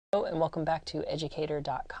Hello and welcome back to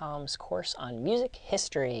Educator.com's course on music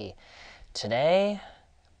history. Today,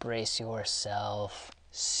 brace yourself,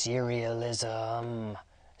 serialism.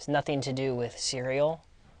 It's nothing to do with cereal.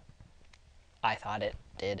 I thought it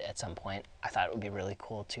did at some point. I thought it would be really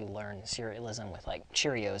cool to learn serialism with like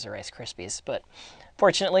Cheerios or Rice Krispies, but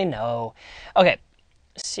fortunately no. Okay,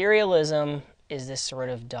 serialism is this sort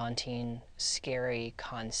of daunting, scary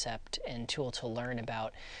concept and tool to learn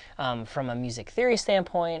about from a music theory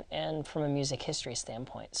standpoint and from a music history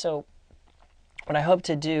standpoint. So what I hope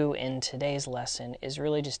to do in today's lesson is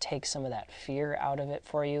really just take some of that fear out of it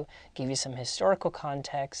for you, give you some historical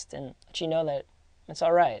context, and let you know that it's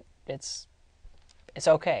all right. It's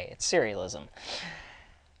okay. It's serialism.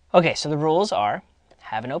 Okay, so the rules are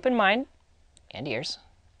have an open mind and ears.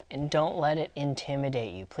 And don't let it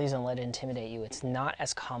intimidate you. Please don't let it intimidate you. It's not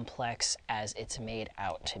as complex as it's made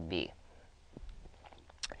out to be.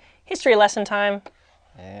 History lesson time.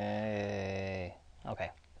 Okay,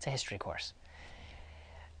 it's a history course.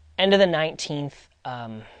 End of the 19th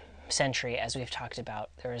century, as we've talked about,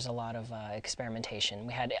 there was a lot of experimentation.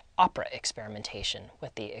 We had opera experimentation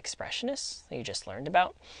with the Expressionists that you just learned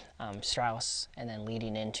about, Strauss, and then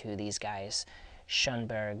leading into these guys,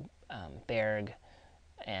 Schoenberg, Berg,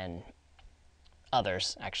 and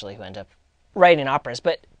others, actually, who end up writing operas.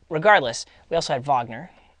 But regardless, we also had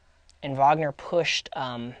Wagner, and Wagner pushed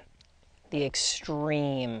the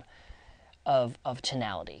extreme of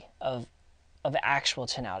tonality, of actual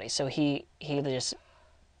tonality. So he just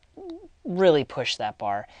really pushed that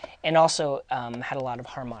bar, and also had a lot of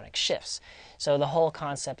harmonic shifts. So the whole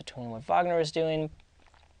concept between what Wagner was doing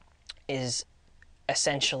is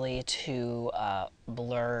essentially to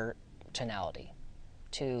blur tonality,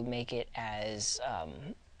 to make it as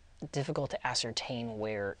difficult to ascertain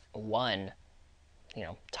where one,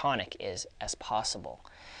 tonic is as possible.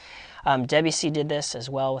 Debussy did this as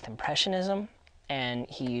well with Impressionism, and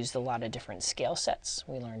he used a lot of different scale sets.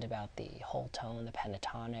 We learned about the whole tone, the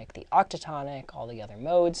pentatonic, the octatonic, all the other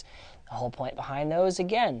modes. The whole point behind those,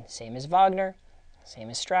 again, same as Wagner, same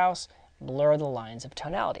as Strauss, blur the lines of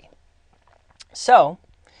tonality. So,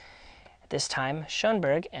 at this time,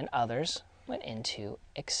 Schoenberg and others went into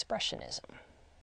Expressionism.